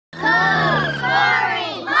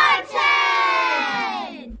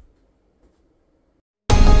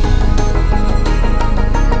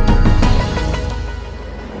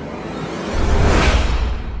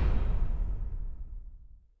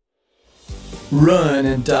Run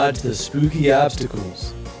and dodge the spooky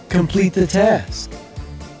obstacles. Complete the task.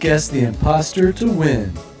 Guess the imposter to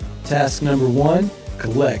win. Task number 1,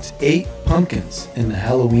 collect 8 pumpkins in the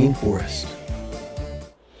Halloween forest.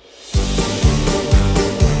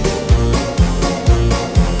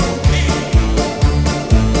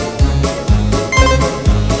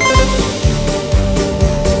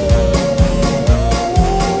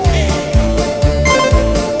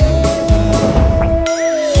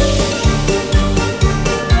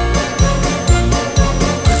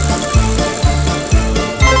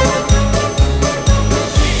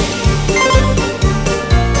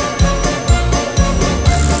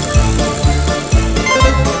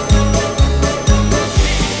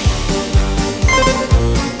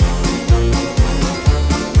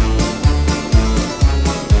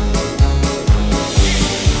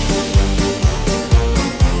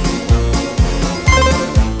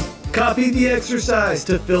 Copy the exercise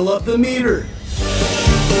to fill up the meter.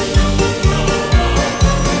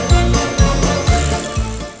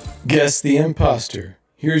 Guess the imposter.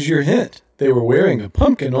 Here's your hint. They were wearing a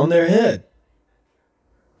pumpkin on their head.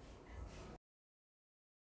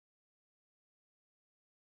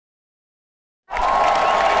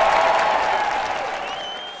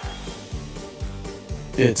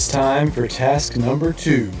 It's time for task number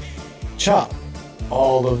 2. Chop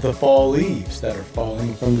all of the fall leaves that are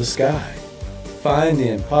falling from the sky. Find the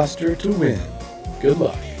imposter to win. Good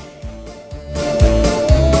luck.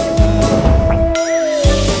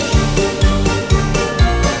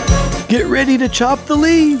 Get ready to chop the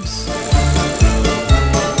leaves.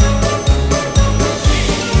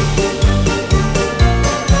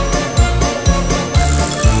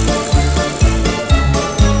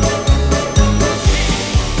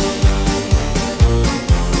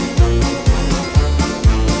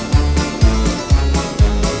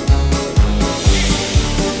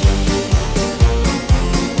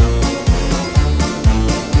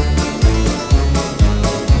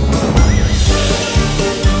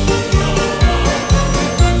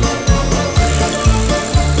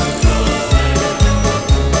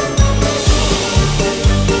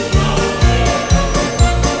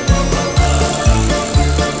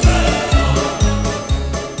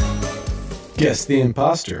 Guess the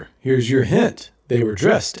imposter. Here's your hint. They were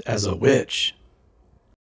dressed as a witch.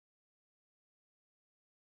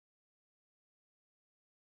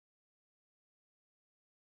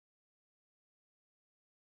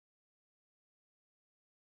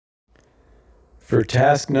 For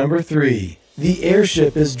task number 3, the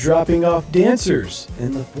airship is dropping off dancers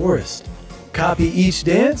in the forest. Copy each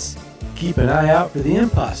dance. Keep an eye out for the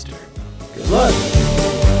imposter. Good luck.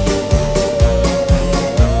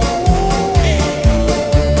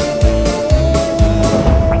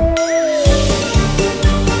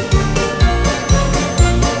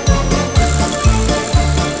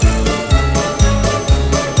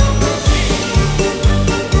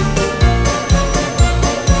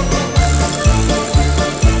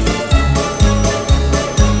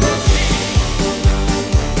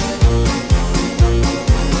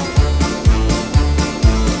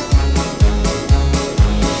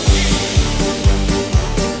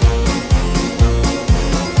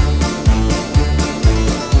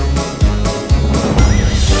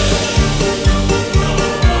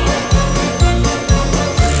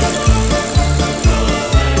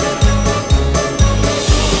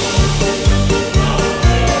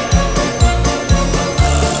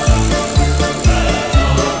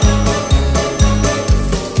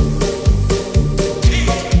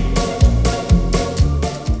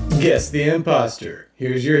 Guess the imposter.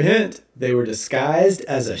 Here's your hint. They were disguised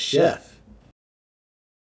as a chef.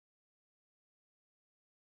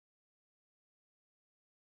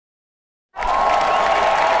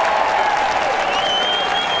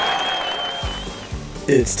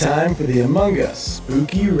 It's time for the Among Us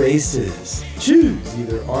spooky races. Choose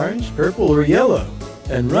either orange, purple, or yellow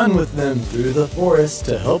and run with them through the forest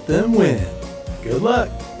to help them win. Good luck.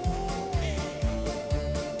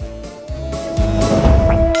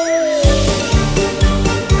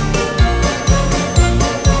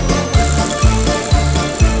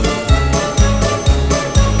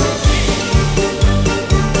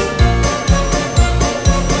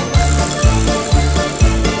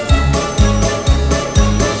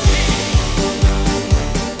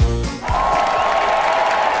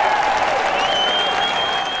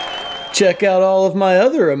 Check out all of my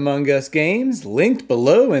other Among Us games linked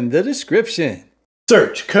below in the description.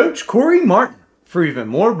 Search Coach Corey Martin for even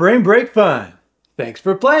more brain break fun. Thanks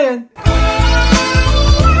for playing!